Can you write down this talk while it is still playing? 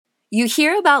You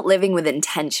hear about living with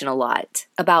intention a lot,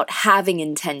 about having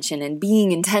intention and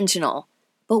being intentional.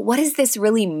 But what does this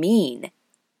really mean?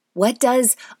 What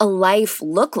does a life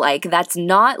look like that's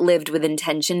not lived with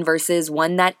intention versus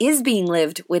one that is being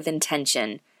lived with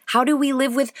intention? How do we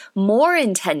live with more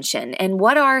intention? And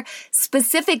what are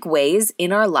specific ways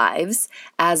in our lives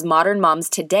as modern moms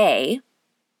today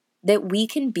that we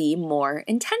can be more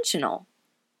intentional?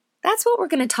 That's what we're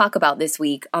going to talk about this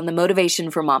week on the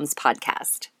Motivation for Moms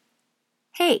podcast.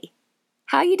 Hey,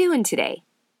 how you doing today?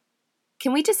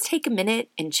 Can we just take a minute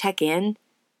and check in?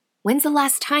 When's the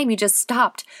last time you just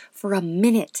stopped for a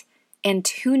minute and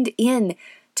tuned in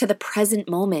to the present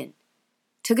moment?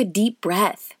 Took a deep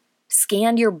breath,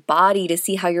 scanned your body to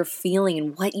see how you're feeling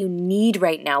and what you need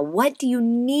right now. What do you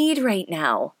need right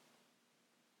now?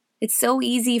 It's so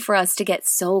easy for us to get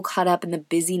so caught up in the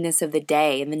busyness of the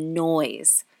day and the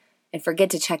noise and forget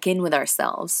to check in with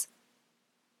ourselves.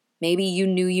 Maybe you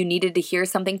knew you needed to hear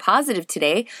something positive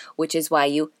today, which is why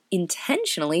you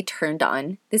intentionally turned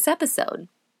on this episode.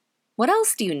 What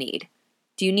else do you need?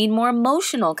 Do you need more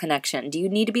emotional connection? Do you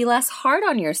need to be less hard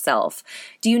on yourself?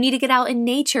 Do you need to get out in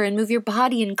nature and move your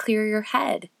body and clear your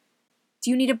head? Do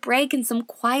you need a break in some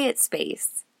quiet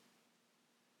space?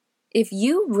 If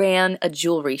you ran a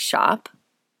jewelry shop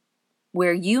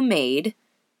where you made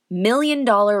 $1 million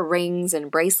rings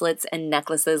and bracelets and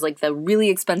necklaces, like the really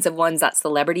expensive ones that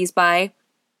celebrities buy,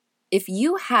 if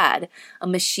you had a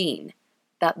machine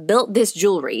that built this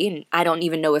jewelry, and I don't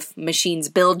even know if machines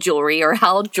build jewelry or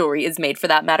how jewelry is made for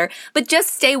that matter, but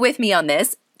just stay with me on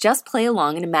this. Just play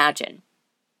along and imagine.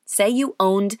 Say you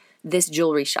owned this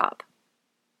jewelry shop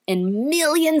and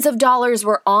millions of dollars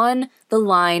were on the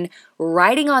line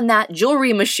riding on that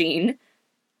jewelry machine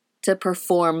to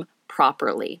perform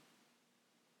properly.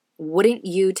 Wouldn't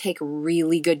you take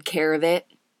really good care of it?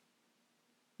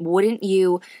 Wouldn't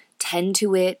you tend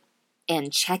to it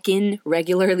and check in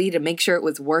regularly to make sure it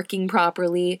was working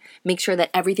properly, make sure that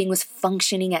everything was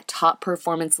functioning at top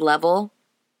performance level?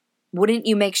 Wouldn't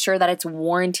you make sure that its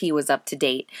warranty was up to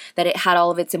date, that it had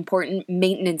all of its important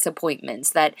maintenance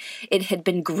appointments, that it had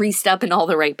been greased up in all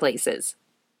the right places?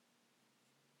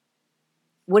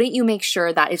 Wouldn't you make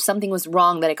sure that if something was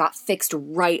wrong, that it got fixed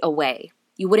right away?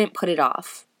 You wouldn't put it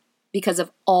off because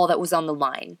of all that was on the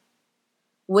line.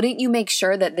 Wouldn't you make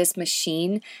sure that this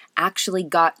machine actually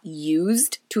got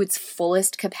used to its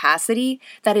fullest capacity,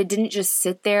 that it didn't just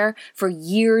sit there for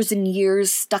years and years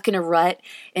stuck in a rut,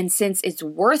 and since it's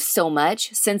worth so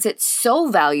much, since it's so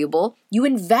valuable, you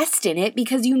invest in it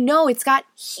because you know it's got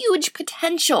huge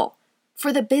potential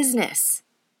for the business?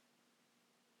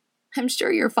 I'm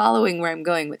sure you're following where I'm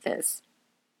going with this.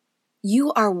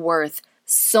 You are worth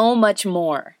so much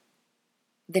more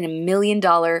than $1 million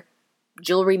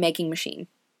jewelry making machine,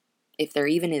 if there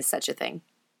even is such a thing.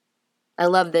 I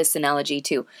love this analogy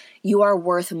too. You are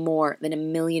worth more than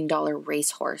 $1 million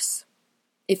racehorse.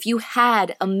 If you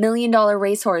had $1 million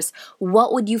racehorse,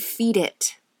 what would you feed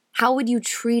it? How would you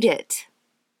treat it?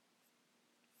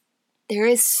 There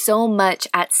is so much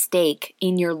at stake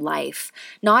in your life,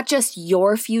 not just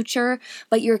your future,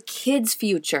 but your kids'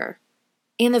 future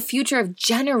and the future of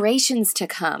generations to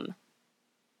come.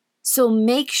 So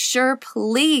make sure,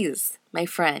 please, my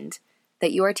friend,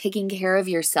 that you are taking care of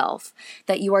yourself,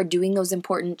 that you are doing those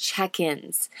important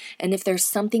check-ins. And if there's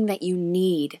something that you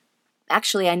need,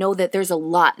 actually, I know that there's a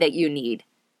lot that you need.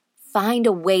 Find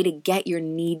a way to get your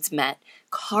needs met.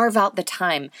 Carve out the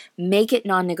time. Make it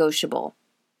non-negotiable.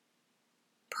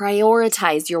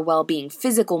 Prioritize your well-being,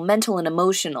 physical, mental, and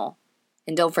emotional.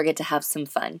 And don't forget to have some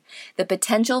fun. The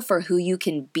potential for who you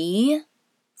can be,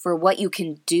 for what you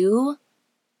can do,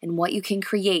 and what you can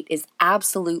create is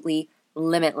absolutely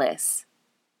limitless.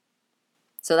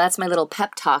 So that's my little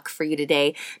pep talk for you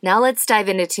today. Now let's dive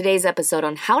into today's episode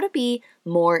on how to be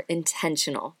more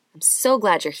intentional. I'm so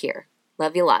glad you're here.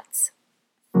 Love you lots.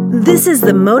 This is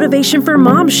the Motivation for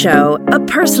Moms Show, a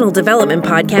personal development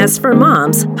podcast for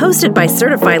moms, hosted by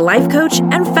certified life coach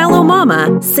and fellow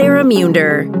mama, Sarah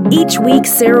Munder. Each week,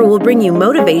 Sarah will bring you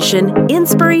motivation,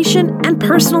 inspiration, and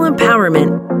personal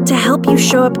empowerment to help you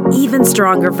show up even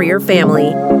stronger for your family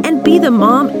and be the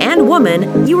mom and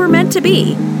woman you were meant to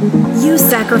be. You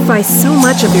sacrifice so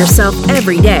much of yourself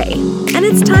every day, and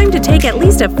it's time to take at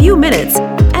least a few minutes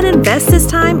and invest this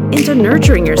time into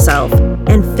nurturing yourself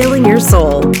and filling your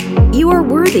soul. You are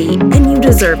worthy and you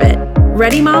deserve it.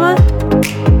 Ready, mama?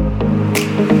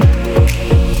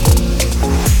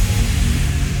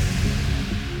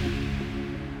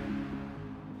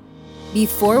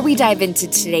 Before we dive into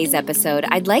today's episode,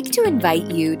 I'd like to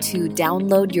invite you to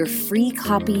download your free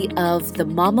copy of The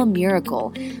Mama Miracle,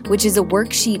 which is a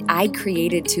worksheet I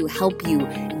created to help you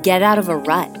get out of a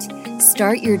rut,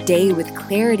 Start your day with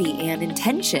clarity and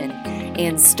intention,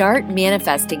 and start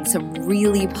manifesting some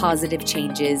really positive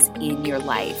changes in your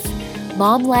life.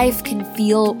 Mom life can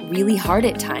feel really hard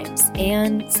at times,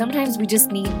 and sometimes we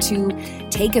just need to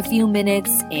take a few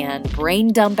minutes and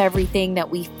brain dump everything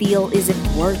that we feel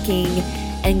isn't working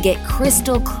and get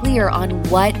crystal clear on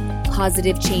what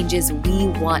positive changes we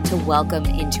want to welcome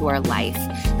into our life.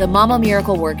 The Mama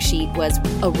Miracle Worksheet was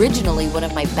originally one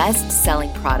of my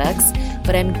best-selling products,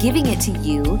 but I'm giving it to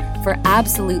you for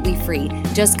absolutely free.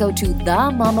 Just go to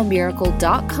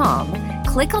themamamiracle.com,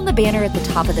 click on the banner at the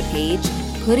top of the page,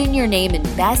 put in your name and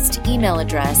best email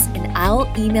address, and I'll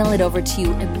email it over to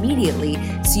you immediately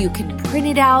so you can print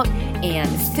it out and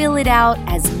fill it out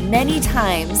as many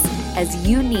times as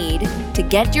you need to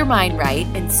get your mind right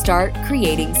and start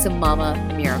creating some mama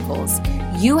miracles.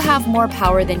 You have more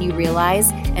power than you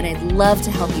realize, and I'd love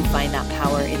to help you find that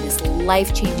power in this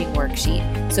life-changing worksheet.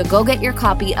 So go get your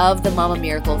copy of The Mama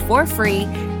Miracle for free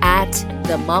at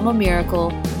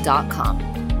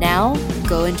themamamiracle.com. Now,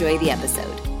 go enjoy the episode.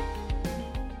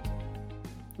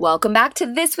 Welcome back to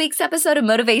this week's episode of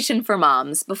Motivation for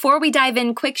Moms. Before we dive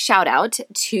in, quick shout out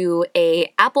to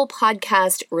a Apple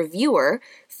Podcast reviewer,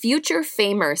 Future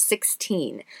Famer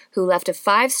 16, who left a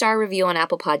 5-star review on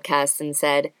Apple Podcasts and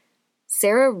said,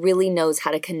 "Sarah really knows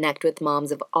how to connect with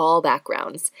moms of all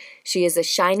backgrounds. She is a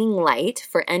shining light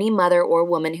for any mother or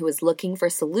woman who is looking for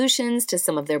solutions to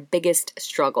some of their biggest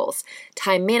struggles: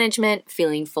 time management,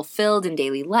 feeling fulfilled in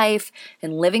daily life,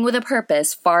 and living with a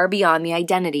purpose far beyond the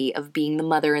identity of being the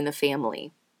mother in the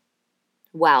family."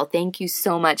 Wow, thank you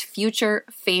so much, Future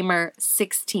Famer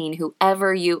 16,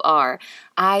 whoever you are.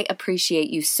 I appreciate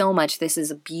you so much. This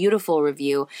is a beautiful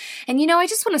review. And I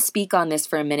just want to speak on this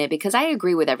for a minute because I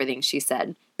agree with everything she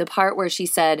said. The part where she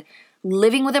said,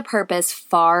 living with a purpose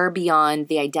far beyond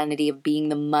the identity of being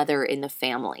the mother in the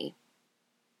family.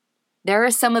 There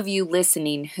are some of you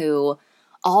listening who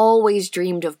always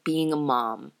dreamed of being a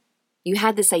mom. You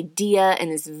had this idea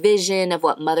and this vision of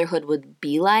what motherhood would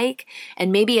be like,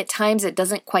 and maybe at times it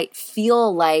doesn't quite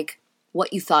feel like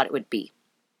what you thought it would be.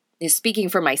 Speaking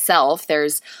for myself,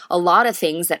 there's a lot of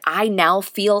things that I now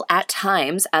feel at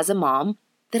times as a mom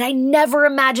that I never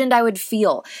imagined I would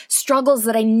feel, struggles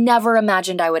that I never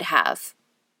imagined I would have.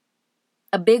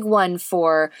 A big one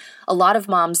for a lot of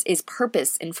moms is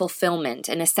purpose and fulfillment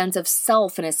and a sense of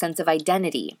self and a sense of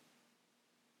identity.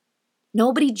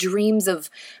 Nobody dreams of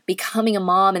becoming a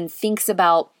mom and thinks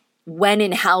about when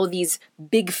and how these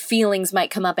big feelings might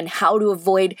come up and how to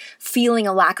avoid feeling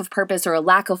a lack of purpose or a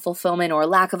lack of fulfillment or a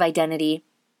lack of identity.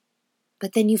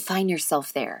 But then you find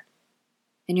yourself there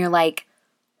and you're like,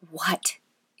 what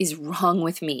is wrong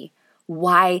with me?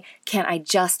 Why can't I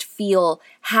just feel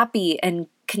happy and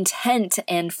content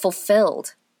and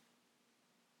fulfilled?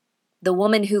 The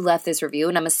woman who left this review,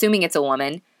 and I'm assuming it's a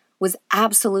woman, was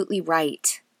absolutely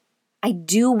right. I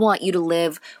do want you to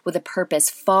live with a purpose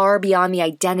far beyond the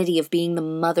identity of being the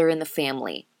mother in the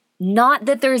family. Not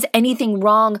that there's anything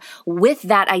wrong with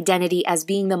that identity as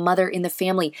being the mother in the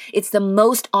family. It's the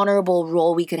most honorable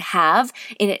role we could have,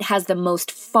 and it has the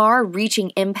most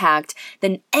far-reaching impact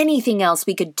than anything else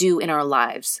we could do in our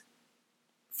lives.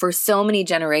 For so many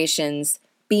generations,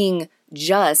 being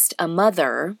just a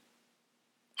mother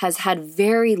has had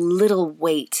very little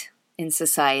weight in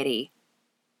society.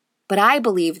 But I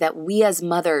believe that we as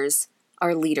mothers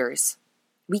are leaders.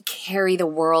 We carry the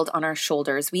world on our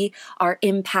shoulders. We are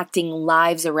impacting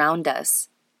lives around us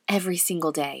every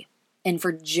single day and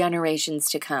for generations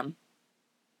to come.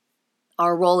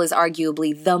 Our role is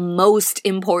arguably the most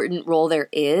important role there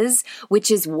is, which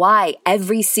is why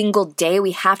every single day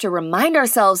we have to remind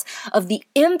ourselves of the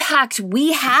impact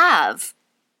we have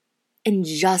and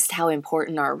just how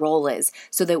important our role is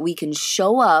so that we can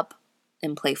show up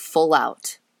and play full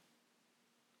out.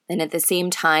 And at the same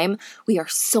time, we are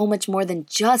so much more than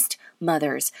just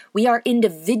mothers. We are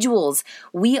individuals.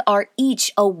 We are each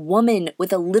a woman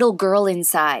with a little girl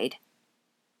inside.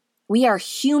 We are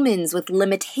humans with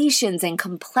limitations and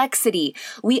complexity.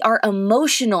 We are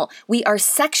emotional. We are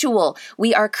sexual.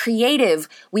 We are creative.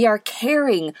 We are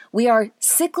caring. We are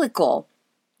cyclical.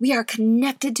 We are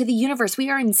connected to the universe. We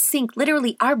are in sync.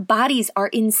 Literally, our bodies are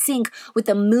in sync with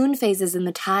the moon phases and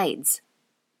the tides.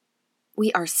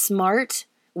 We are smart.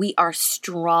 We are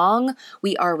strong,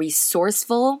 we are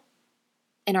resourceful,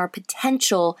 and our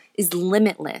potential is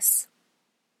limitless.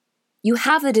 You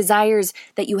have the desires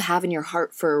that you have in your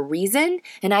heart for a reason,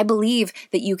 and I believe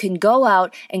that you can go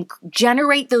out and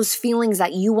generate those feelings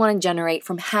that you want to generate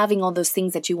from having all those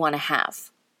things that you want to have.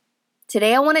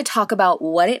 Today, I want to talk about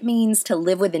what it means to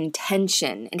live with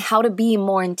intention and how to be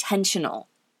more intentional.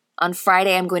 On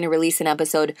Friday, I'm going to release an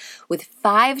episode with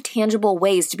 5 tangible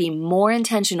ways to be more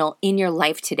intentional in your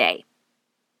life today.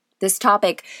 This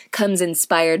topic comes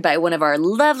inspired by one of our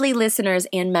lovely listeners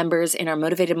and members in our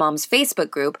Motivated Moms Facebook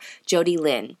group, Jody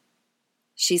Lynn.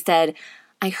 She said,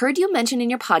 I heard you mention in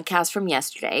your podcast from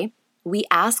yesterday, we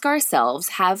ask ourselves,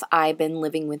 have I been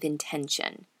living with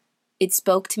intention? It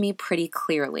spoke to me pretty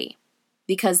clearly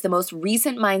because the most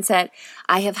recent mindset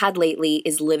I have had lately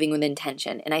is living with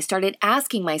intention. And I started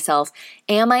asking myself,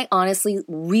 am I honestly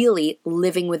really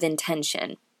living with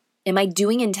intention? Am I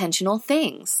doing intentional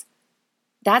things?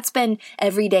 That's been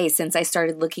every day since I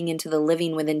started looking into the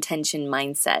living with intention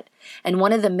mindset. And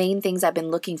one of the main things I've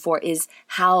been looking for is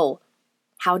how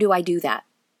do I do that?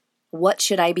 What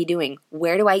should I be doing?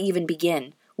 Where do I even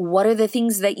begin? What are the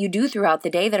things that you do throughout the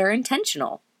day that are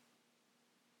intentional?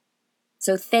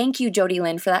 So thank you, Jody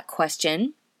Lynn, for that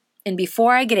question. And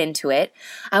before I get into it,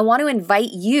 I want to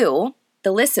invite you,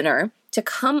 the listener, to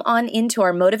come on into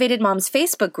our Motivated Moms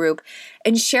Facebook group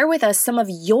and share with us some of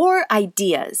your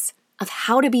ideas of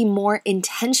how to be more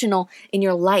intentional in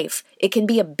your life. It can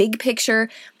be a big picture,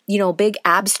 big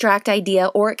abstract idea,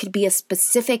 or it could be a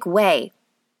specific way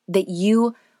that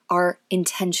you are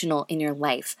intentional in your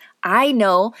life. I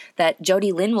know that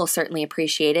Jody Lynn will certainly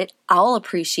appreciate it. I'll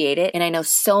appreciate it. And I know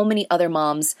so many other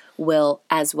moms will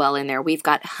as well in there. We've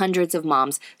got hundreds of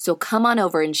moms. So come on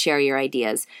over and share your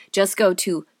ideas. Just go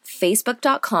to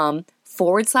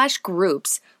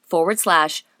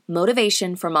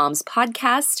facebook.com/groups/Motivation for Moms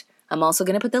podcast. I'm also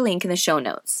going to put the link in the show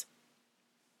notes.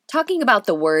 Talking about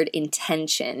the word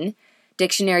intention,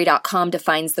 dictionary.com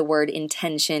defines the word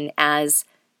intention as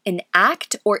an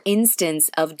act or instance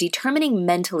of determining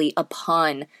mentally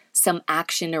upon some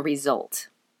action or result.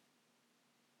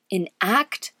 An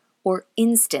act or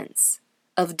instance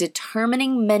of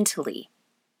determining mentally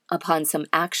upon some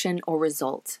action or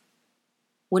result.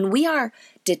 When we are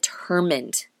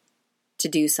determined to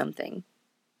do something,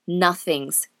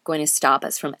 nothing's going to stop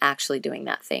us from actually doing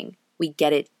that thing. We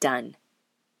get it done.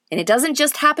 And it doesn't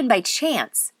just happen by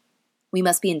chance. We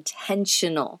must be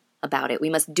intentional about it. We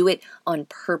must do it on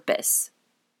purpose.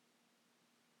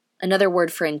 Another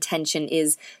word for intention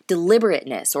is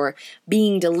deliberateness or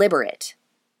being deliberate.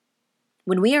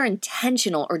 When we are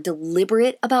intentional or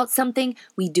deliberate about something,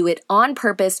 we do it on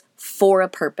purpose for a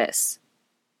purpose.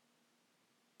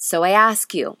 So I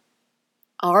ask you,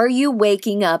 are you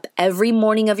waking up every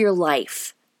morning of your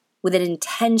life with an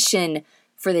intention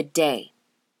for the day?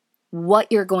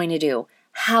 What you're going to do,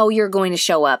 how you're going to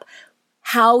show up,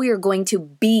 how you're going to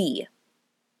be,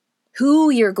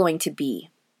 who you're going to be,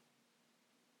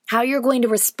 how you're going to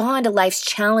respond to life's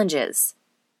challenges.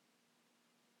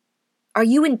 Are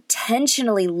you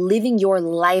intentionally living your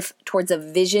life towards a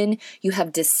vision you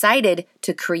have decided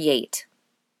to create?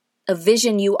 A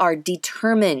vision you are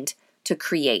determined to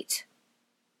create?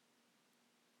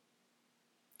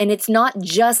 And it's not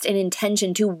just an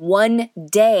intention to one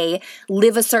day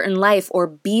live a certain life or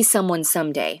be someone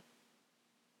someday.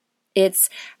 It's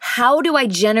how do I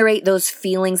generate those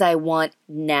feelings I want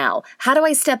now? How do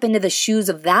I step into the shoes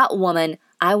of that woman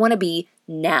I want to be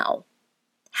now?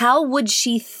 How would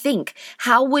she think?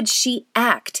 How would she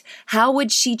act? How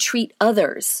would she treat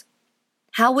others?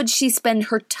 How would she spend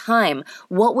her time?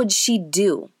 What would she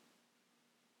do?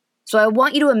 So I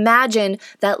want you to imagine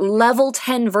that level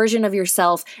 10 version of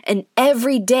yourself, and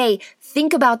every day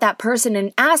think about that person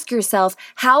and ask yourself,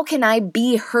 how can I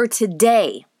be her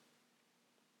today?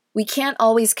 We can't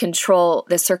always control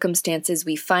the circumstances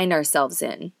we find ourselves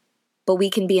in, but we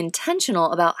can be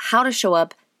intentional about how to show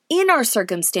up in our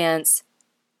circumstance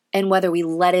and whether we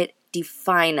let it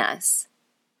define us.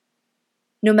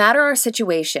 No matter our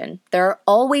situation, there are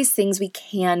always things we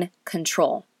can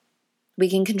control. We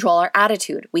can control our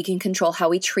attitude. We can control how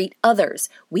we treat others.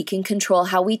 We can control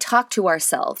how we talk to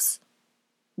ourselves.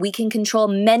 We can control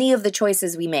many of the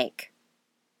choices we make.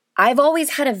 I've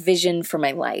always had a vision for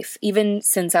my life, even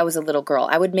since I was a little girl.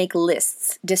 I would make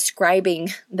lists describing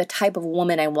the type of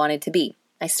woman I wanted to be.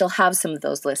 I still have some of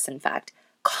those lists, in fact.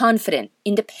 Confident,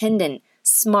 independent,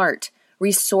 smart,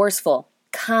 resourceful,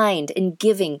 kind and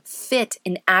giving, fit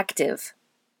and active.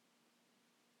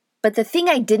 But the thing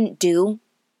I didn't do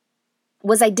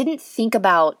was I didn't think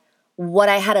about what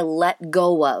I had to let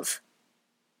go of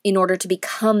in order to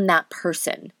become that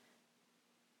person.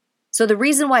 So the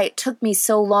reason why it took me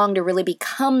so long to really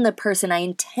become the person I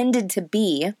intended to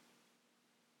be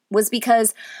was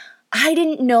because I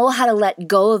didn't know how to let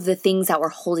go of the things that were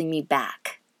holding me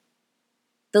back.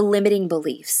 The limiting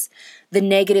beliefs, the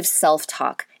negative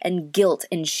self-talk and guilt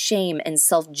and shame and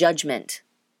self-judgment.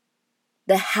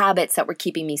 The habits that were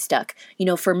keeping me stuck.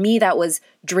 For me, that was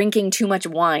drinking too much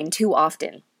wine too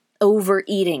often.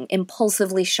 overeating,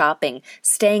 impulsively shopping,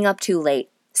 staying up too late,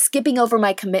 skipping over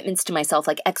my commitments to myself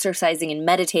like exercising and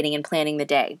meditating and planning the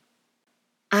day.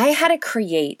 I had to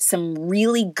create some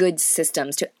really good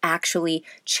systems to actually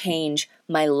change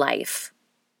my life.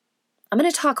 I'm going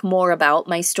to talk more about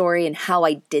my story and how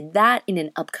I did that in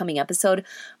an upcoming episode,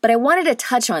 but I wanted to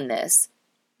touch on this,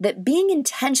 that being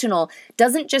intentional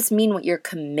doesn't just mean what you're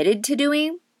committed to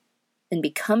doing and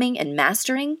becoming and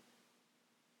mastering,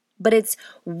 but it's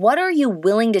what are you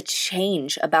willing to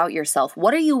change about yourself?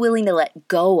 What are you willing to let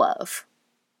go of?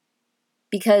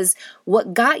 Because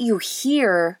what got you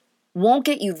here won't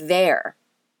get you there,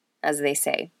 as they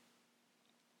say.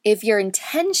 If your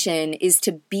intention is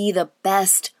to be the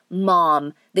best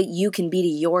mom that you can be to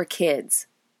your kids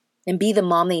and be the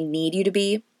mom they need you to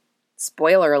be,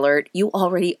 spoiler alert, you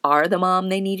already are the mom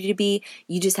they need you to be.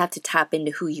 You just have to tap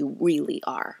into who you really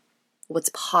are,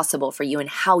 what's possible for you, and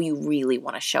how you really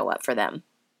want to show up for them.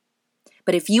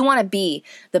 But if you want to be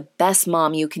the best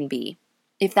mom you can be,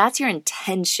 if that's your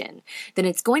intention, then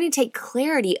it's going to take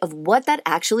clarity of what that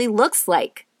actually looks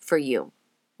like for you,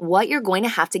 what you're going to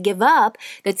have to give up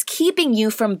that's keeping you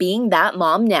from being that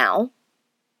mom now,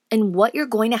 and what you're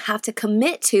going to have to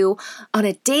commit to on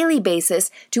a daily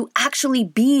basis to actually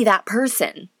be that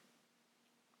person.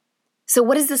 So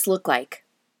what does this look like?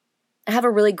 I have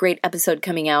a really great episode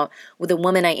coming out with a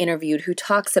woman I interviewed who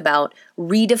talks about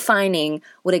redefining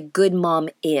what a good mom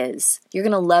is. You're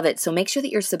going to love it. So make sure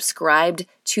that you're subscribed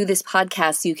to this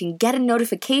podcast so you can get a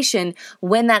notification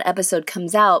when that episode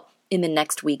comes out in the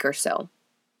next week or so.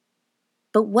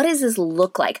 But what does this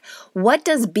look like? What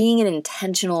does being an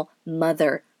intentional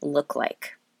mother look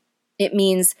like? It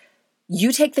means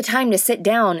you take the time to sit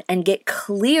down and get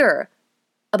clear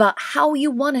about how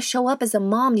you want to show up as a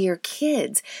mom to your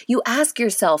kids. You ask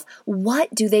yourself,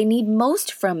 what do they need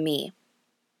most from me?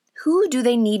 Who do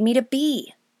they need me to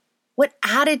be? What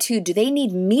attitude do they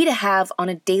need me to have on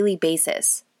a daily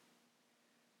basis?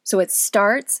 So it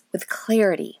starts with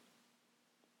clarity.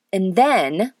 And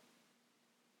then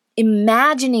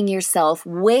imagining yourself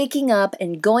waking up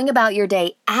and going about your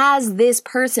day as this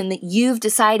person that you've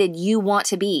decided you want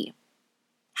to be.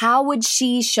 How would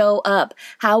she show up?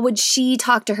 How would she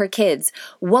talk to her kids?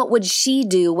 What would she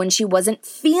do when she wasn't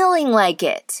feeling like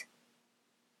it?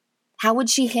 How would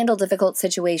she handle difficult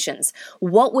situations?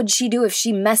 What would she do if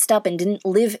she messed up and didn't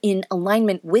live in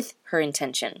alignment with her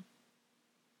intention?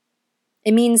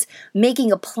 It means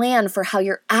making a plan for how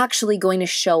you're actually going to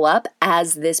show up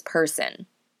as this person.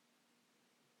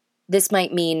 This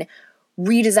might mean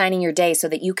redesigning your day so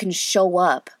that you can show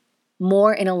up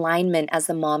more in alignment as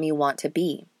the mom you want to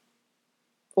be.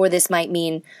 Or this might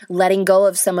mean letting go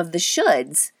of some of the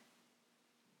shoulds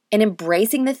and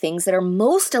embracing the things that are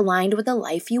most aligned with the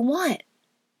life you want.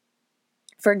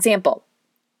 For example,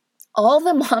 all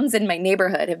the moms in my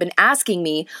neighborhood have been asking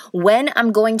me when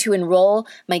I'm going to enroll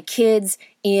my kids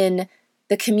in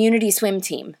the community swim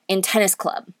team in tennis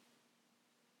club.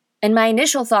 And my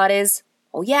initial thought is,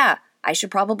 oh yeah, I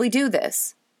should probably do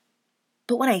this.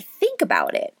 But when I think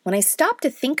about it, when I stop to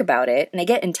think about it and I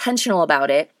get intentional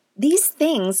about it, these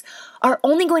things are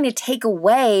only going to take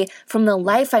away from the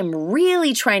life I'm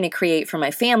really trying to create for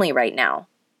my family right now.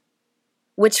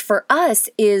 Which for us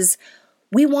is,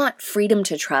 we want freedom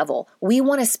to travel. We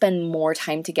want to spend more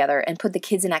time together and put the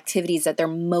kids in activities that they're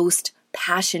most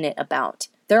passionate about.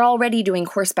 They're already doing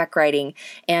horseback riding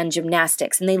and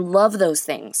gymnastics, and they love those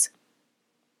things.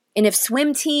 And if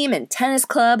swim team and tennis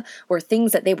club were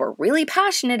things that they were really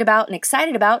passionate about and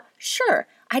excited about, sure,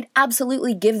 I'd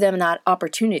absolutely give them that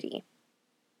opportunity.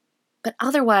 But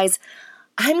otherwise,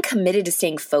 I'm committed to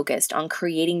staying focused on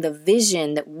creating the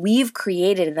vision that we've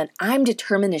created and that I'm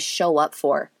determined to show up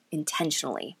for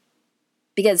intentionally.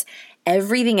 Because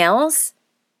everything else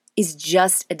is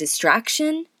just a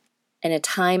distraction and a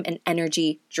time and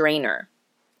energy drainer.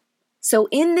 So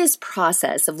in this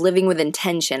process of living with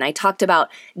intention, I talked about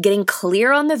getting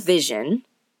clear on the vision,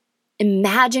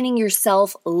 imagining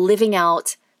yourself living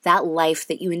out that life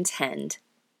that you intend,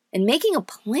 and making a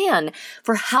plan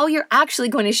for how you're actually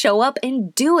going to show up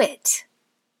and do it.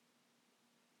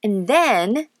 And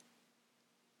then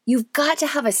you've got to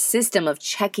have a system of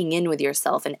checking in with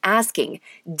yourself and asking,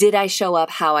 did I show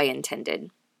up how I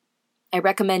intended? I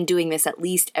recommend doing this at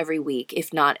least every week,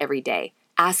 if not every day.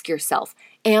 Ask yourself,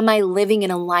 am I living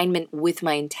in alignment with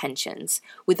my intentions,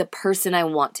 with the person I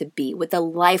want to be, with the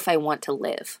life I want to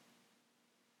live?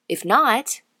 If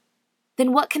not,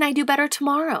 then what can I do better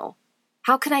tomorrow?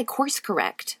 How can I course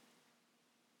correct?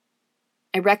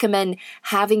 I recommend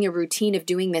having a routine of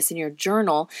doing this in your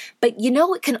journal, but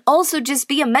it can also just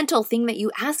be a mental thing that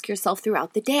you ask yourself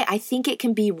throughout the day. I think it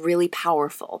can be really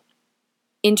powerful.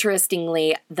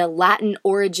 Interestingly, the Latin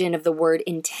origin of the word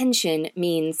intention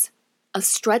means a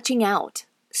stretching out,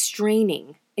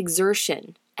 straining,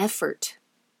 exertion, effort,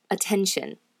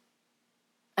 attention.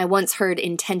 I once heard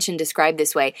intention described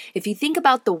this way. If you think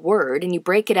about the word and you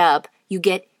break it up, you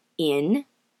get in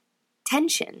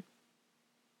tension.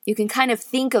 You can kind of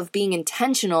think of being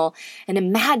intentional and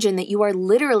imagine that you are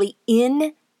literally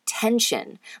in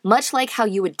tension. Much like how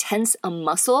you would tense a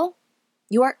muscle,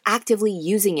 you are actively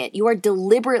using it. You are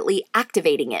deliberately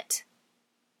activating it.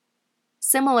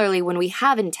 Similarly, when we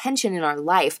have intention in our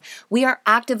life, we are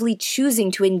actively choosing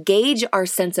to engage our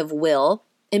sense of will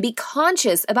and be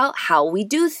conscious about how we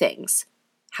do things,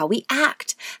 how we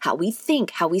act, how we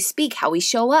think, how we speak, how we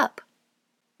show up.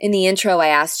 In the intro, I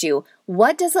asked you,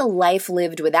 what does a life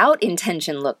lived without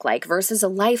intention look like versus a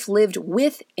life lived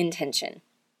with intention?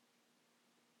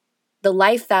 The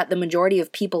life that the majority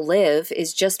of people live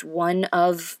is just one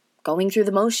of going through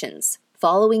the motions,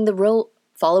 following the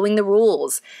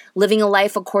rules, living a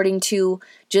life according to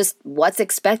just what's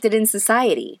expected in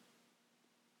society.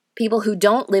 People who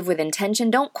don't live with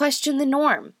intention don't question the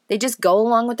norm. They just go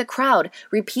along with the crowd,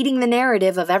 repeating the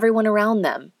narrative of everyone around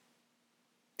them.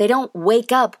 They don't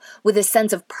wake up with a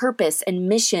sense of purpose and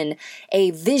mission,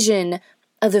 a vision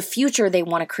of the future they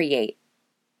want to create.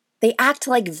 They act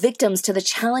like victims to the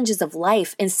challenges of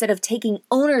life instead of taking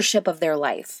ownership of their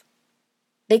life.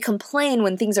 They complain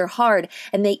when things are hard,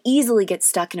 and they easily get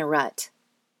stuck in a rut.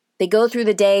 They go through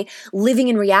the day living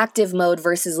in reactive mode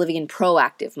versus living in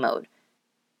proactive mode.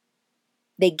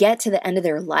 They get to the end of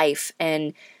their life,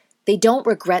 and they don't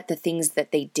regret the things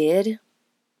that they did.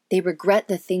 They regret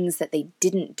the things that they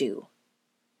didn't do.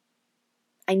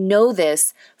 I know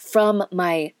this from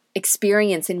my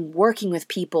experience in working with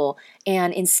people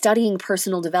and in studying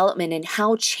personal development and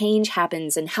how change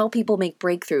happens and how people make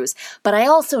breakthroughs. But I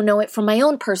also know it from my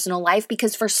own personal life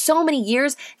because for so many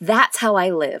years, that's how I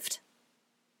lived.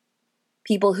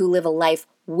 People who live a life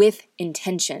with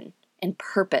intention and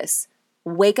purpose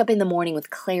wake up in the morning with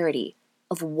clarity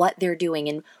of what they're doing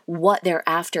and what they're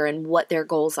after and what their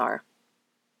goals are.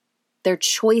 Their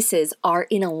choices are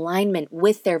in alignment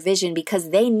with their vision because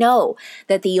they know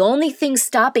that the only thing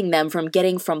stopping them from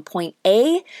getting from point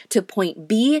A to point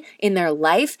B in their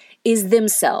life is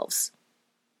themselves.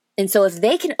 And so if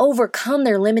they can overcome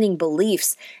their limiting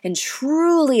beliefs and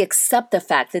truly accept the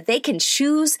fact that they can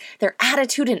choose their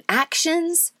attitude and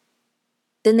actions,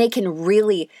 then they can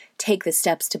really take the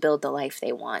steps to build the life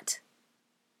they want.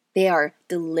 They are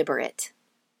deliberate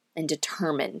and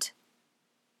determined.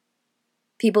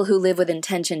 People who live with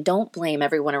intention don't blame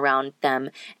everyone around them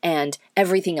and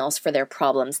everything else for their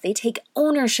problems. They take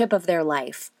ownership of their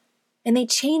life, and they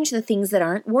change the things that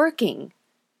aren't working.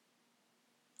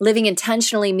 Living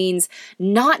intentionally means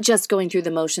not just going through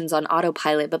the motions on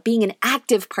autopilot, but being an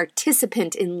active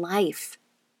participant in life.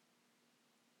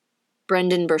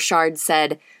 Brendon Burchard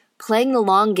said, "Playing the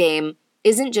long game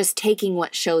isn't just taking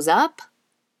what shows up,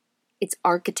 it's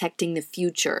architecting the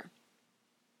future."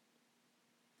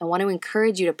 I want to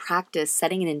encourage you to practice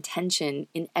setting an intention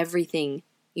in everything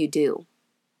you do.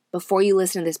 Before you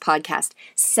listen to this podcast,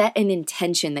 set an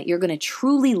intention that you're going to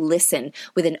truly listen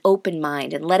with an open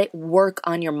mind and let it work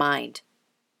on your mind.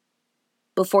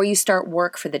 Before you start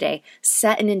work for the day,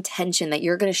 set an intention that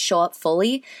you're going to show up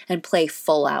fully and play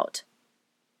full out.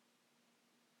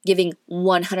 Giving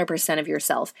 100% of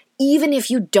yourself, even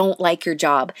if you don't like your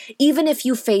job, even if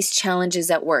you face challenges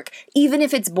at work, even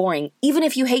if it's boring, even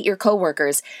if you hate your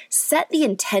coworkers, set the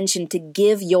intention to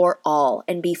give your all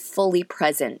and be fully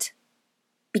present.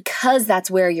 Because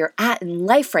that's where you're at in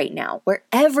life right now.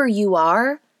 Wherever you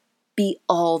are, be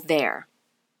all there.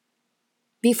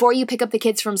 Before you pick up the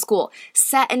kids from school,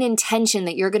 set an intention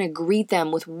that you're going to greet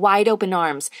them with wide open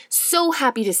arms, so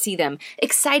happy to see them,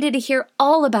 excited to hear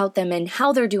all about them and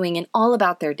how they're doing and all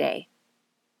about their day.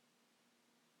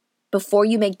 Before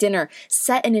you make dinner,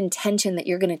 set an intention that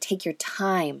you're going to take your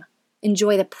time,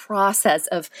 enjoy the process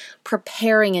of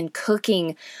preparing and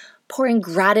cooking, pouring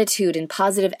gratitude and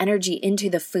positive energy into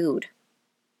the food.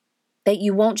 That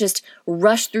you won't just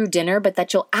rush through dinner, but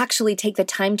that you'll actually take the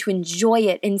time to enjoy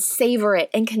it and savor it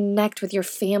and connect with your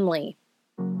family.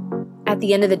 At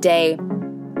the end of the day,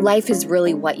 life is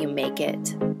really what you make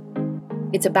it.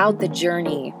 It's about the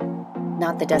journey,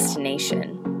 not the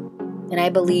destination. And I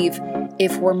believe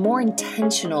if we're more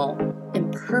intentional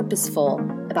and purposeful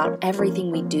about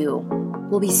everything we do,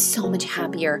 we'll be so much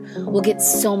happier, we'll get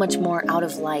so much more out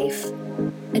of life,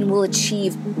 and we'll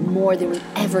achieve more than we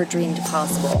ever dreamed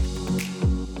possible.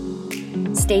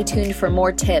 Stay tuned for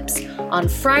more tips on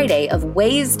Friday of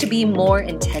ways to be more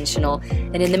intentional.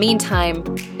 And in the meantime,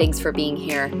 thanks for being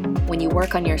here. When you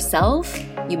work on yourself,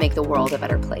 you make the world a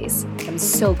better place. I'm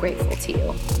so grateful to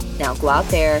you. Now go out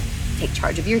there, take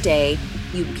charge of your day.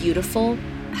 You beautiful,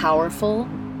 powerful,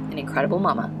 and incredible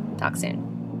mama. Talk soon.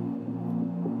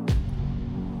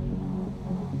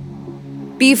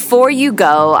 Before you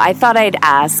go, I thought I'd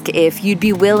ask if you'd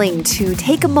be willing to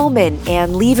take a moment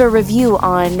and leave a review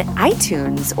on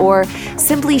iTunes, or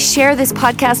simply share this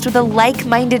podcast with a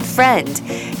like-minded friend.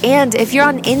 And if you're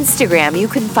on Instagram, you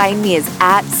can find me as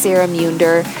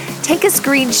 @SarahMunder. Take a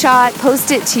screenshot, post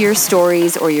it to your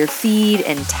stories or your feed,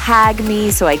 and tag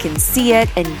me so I can see it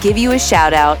and give you a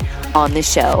shout out on the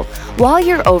show. While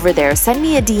you're over there, send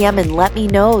me a DM and let me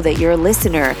know that you're a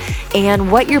listener and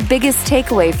what your biggest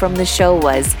takeaway from the show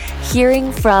was.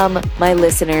 Hearing from my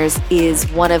listeners is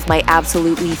one of my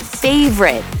absolutely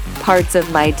favorite parts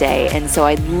of my day, and so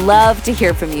I'd love to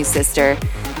hear from you, sister.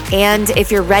 And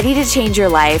if you're ready to change your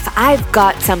life, I've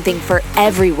got something for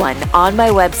everyone on my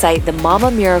website,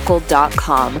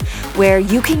 themamamiracle.com, where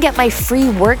you can get my free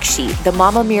worksheet, the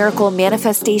Mama Miracle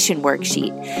Manifestation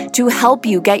Worksheet, to help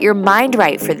you get your mind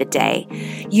right for the day.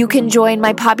 You can join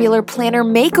my popular planner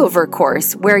makeover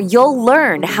course, where you'll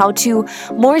learn how to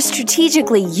more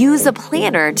strategically use a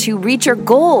planner to reach your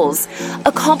goals,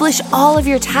 accomplish all of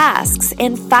your tasks,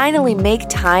 and finally make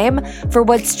time for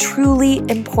what's truly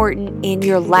important in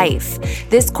your life.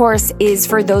 This course is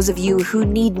for those of you who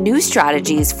need new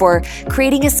strategies for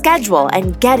creating a schedule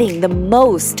and getting the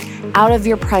most out of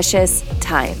your precious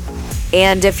time.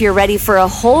 And if you're ready for a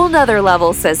whole nother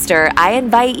level, sister, I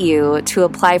invite you to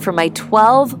apply for my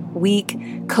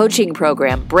 12-week coaching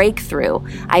program, Breakthrough.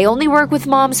 I only work with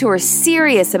moms who are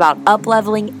serious about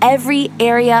up-leveling every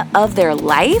area of their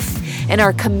life and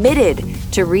are committed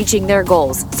to reaching their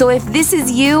goals. So if this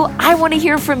is you, I want to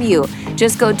hear from you.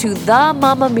 Just go to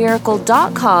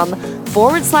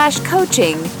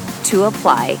themamamiracle.com/coaching to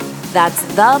apply. That's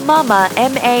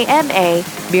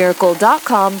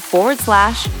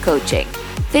themamamiracle.com/coaching.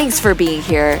 Thanks for being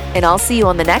here, and I'll see you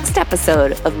on the next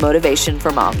episode of Motivation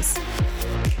for Moms.